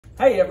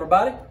Hey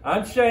everybody,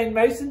 I'm Shane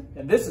Mason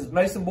and this is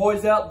Mason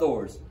Boys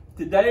Outdoors.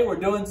 Today we're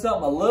doing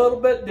something a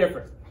little bit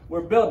different. We're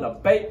building a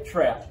bait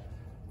trap.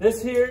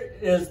 This here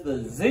is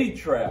the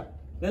Z-Trap.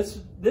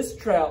 This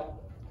trap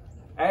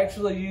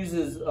actually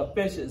uses a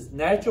fish's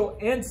natural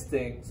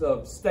instincts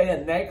of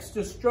staying next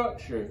to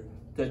structure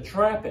to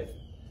trap it.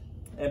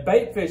 And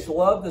bait fish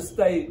love to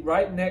stay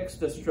right next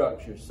to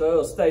structure. So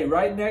it'll stay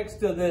right next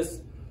to this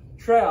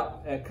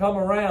trap and come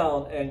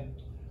around and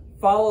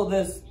follow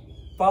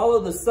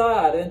the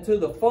side into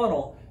the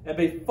funnel and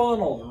be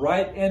funneled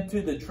right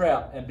into the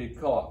trap and be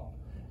caught.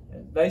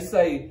 And they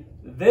say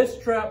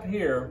this trap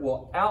here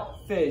will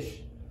outfish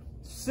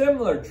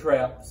similar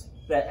traps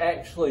that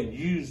actually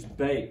use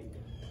bait.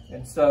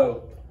 And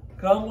so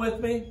come with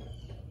me,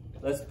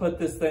 let's put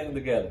this thing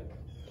together.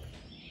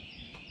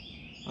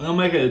 I'm gonna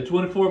make a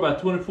 24 by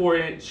 24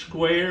 inch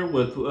square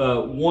with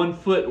 1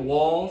 foot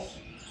walls,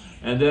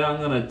 and then I'm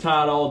gonna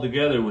tie it all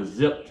together with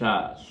zip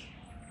ties.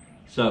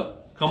 So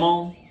come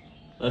on,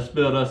 let's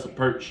build us a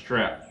perch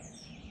trap.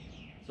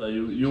 So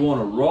you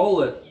wanna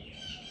roll it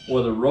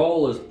where the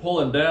roll is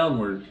pulling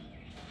downward,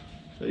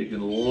 so you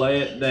can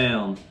lay it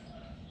down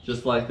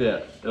just like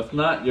that. If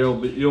not,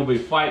 you'll be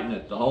fighting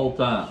it the whole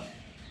time.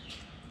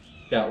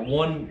 Got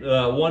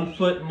 1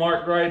 foot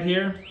marked right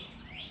here.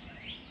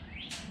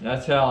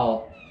 That's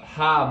how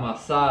high my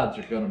sides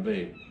are gonna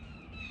be.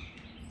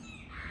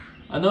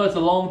 I know it's a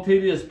long,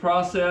 tedious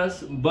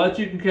process, but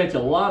you can catch a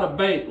lot of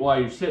bait while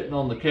you're sitting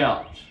on the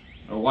couch,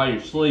 or while you're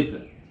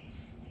sleeping,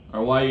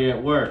 or while you're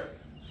at work.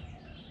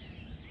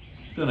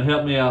 It's gonna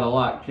help me out a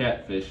lot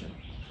catfishing.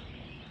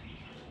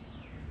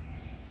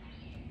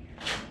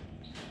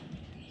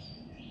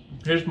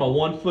 Here's my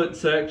 1 foot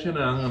section,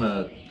 and I'm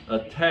gonna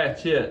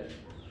attach it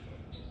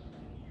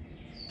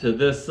to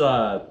this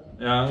side.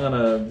 Now I'm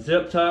gonna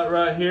zip tie it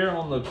right here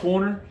on the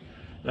corner,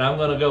 and I'm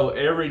gonna go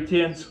every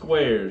 10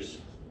 squares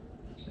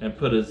and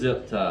put a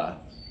zip tie.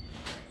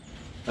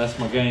 That's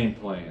my game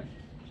plan.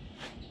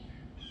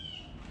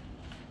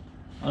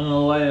 I'm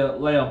gonna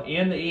lay them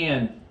end to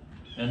end,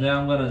 and then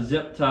I'm gonna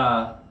zip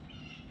tie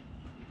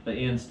the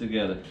ends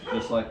together,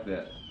 just like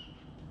that.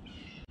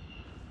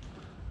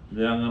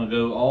 Then I'm gonna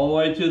go all the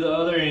way to the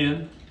other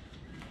end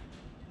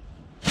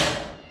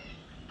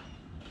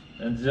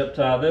and zip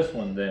tie this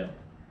one down.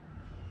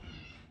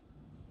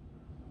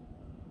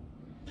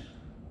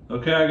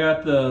 Okay, I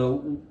got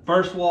the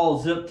first wall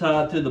zip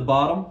tied to the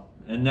bottom,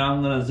 and now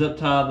I'm gonna zip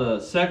tie the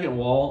second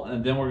wall,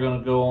 and then we're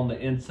gonna go on the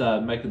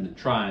inside making the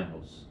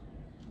triangles.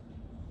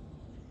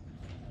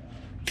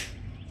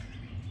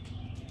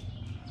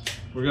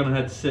 We're gonna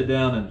have to sit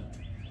down and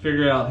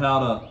figure out how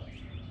to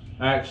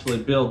actually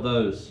build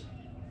those.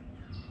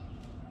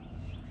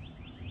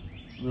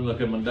 Let me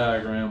look at my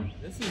diagram.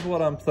 This is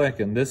what I'm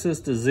thinking. This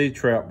is the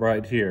Z-Trap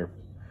right here.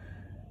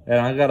 And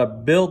I gotta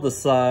build the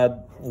side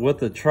with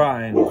the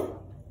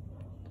triangle.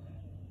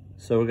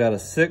 So we got a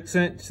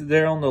 6-inch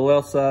there on the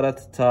left side at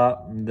the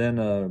top, and then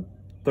a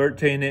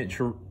 13-inch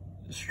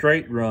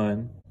straight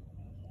run.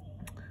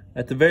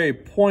 At the very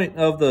point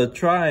of the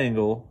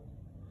triangle,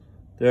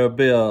 there'll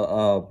be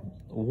a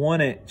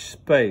 1-inch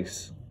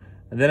space.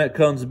 And then it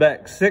comes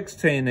back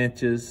 16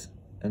 inches,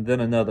 and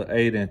then another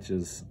 8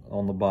 inches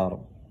on the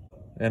bottom.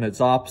 And it's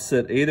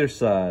opposite either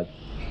side.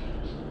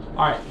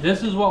 All right,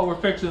 this is what we're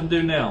fixing to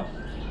do now.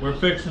 We're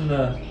fixing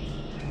to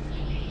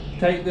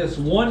take this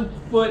 1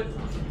 foot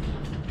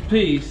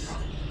piece,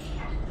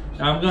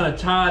 and I'm gonna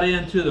tie it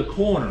into the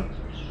corner.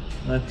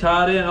 I'm gonna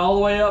tie it in all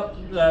the way up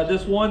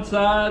this one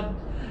side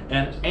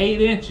and 8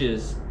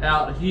 inches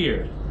out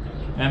here.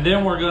 And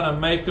then we're gonna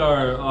make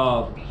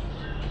our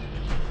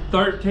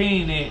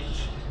 13-inch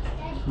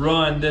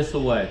run this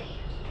way.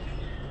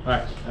 All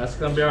right, that's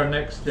gonna be our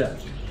next step.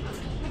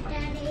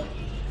 Daddy.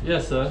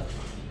 Yes, sir.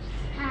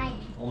 Hi.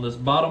 On this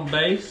bottom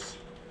base,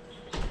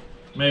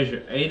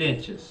 measure 8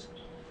 inches.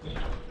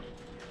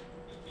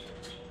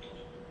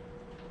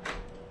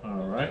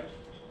 All right,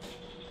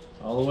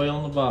 all the way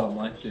on the bottom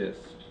like this.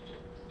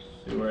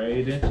 See where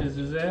 8 inches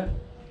is at?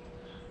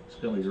 It's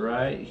gonna be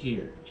right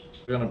here.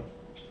 We're gonna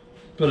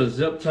put a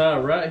zip tie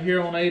right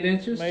here on 8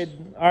 inches. All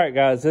right,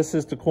 guys, this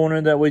is the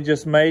corner that we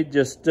just made.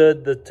 Just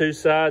stood the two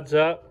sides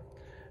up.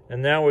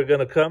 And now we're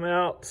gonna come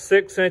out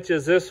 6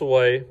 inches this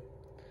way,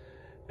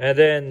 and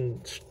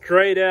then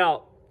straight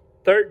out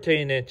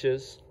 13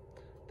 inches,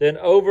 then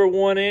over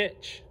 1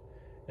 inch,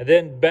 and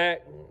then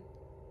back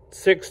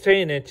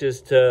 16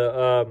 inches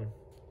to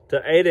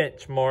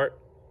 8-inch mark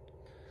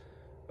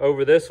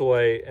over this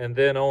way, and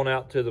then on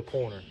out to the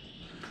corner.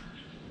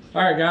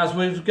 All right, guys,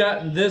 we've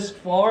gotten this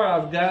far.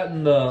 I've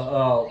gotten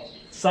the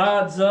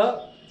sides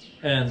up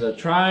and the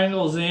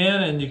triangles in,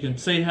 and you can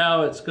see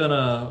how it's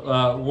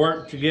gonna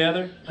work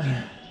together.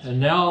 And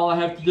now all I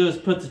have to do is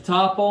put the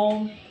top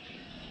on,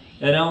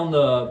 and on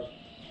the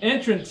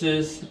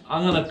entrances,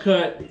 I'm gonna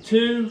cut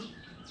 2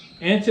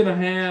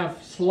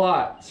 1.5-inch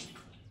slots.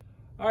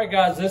 All right,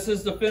 guys, this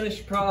is the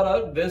finished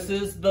product. This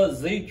is the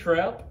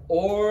Z-Trap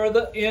or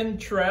the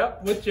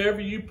N-Trap, whichever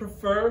you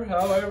prefer,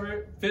 however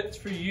it fits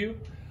for you.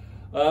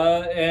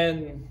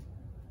 And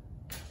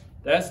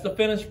That's the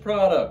finished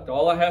product.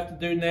 All I have to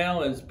do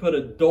now is put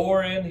a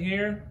door in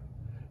here,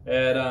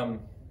 and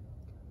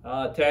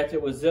I'll attach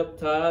it with zip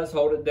ties,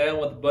 hold it down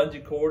with a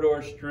bungee cord or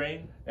a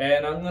string,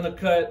 and I'm going to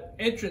cut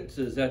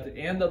entrances at the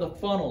end of the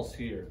funnels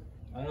here.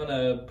 I'm going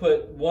to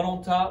put one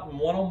on top and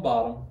one on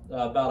bottom,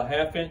 about a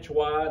 1/2 inch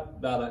wide,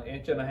 about 1.5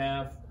 inches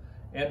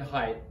in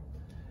height,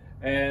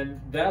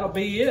 and that'll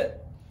be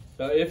it.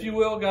 So if you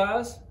will,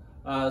 guys,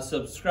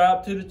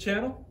 subscribe to the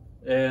channel,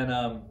 and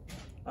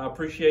I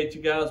appreciate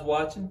you guys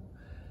watching.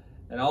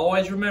 And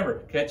always remember,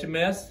 catch a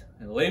mess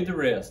and leave the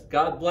rest.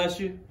 God bless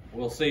you.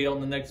 We'll see you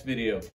on the next video.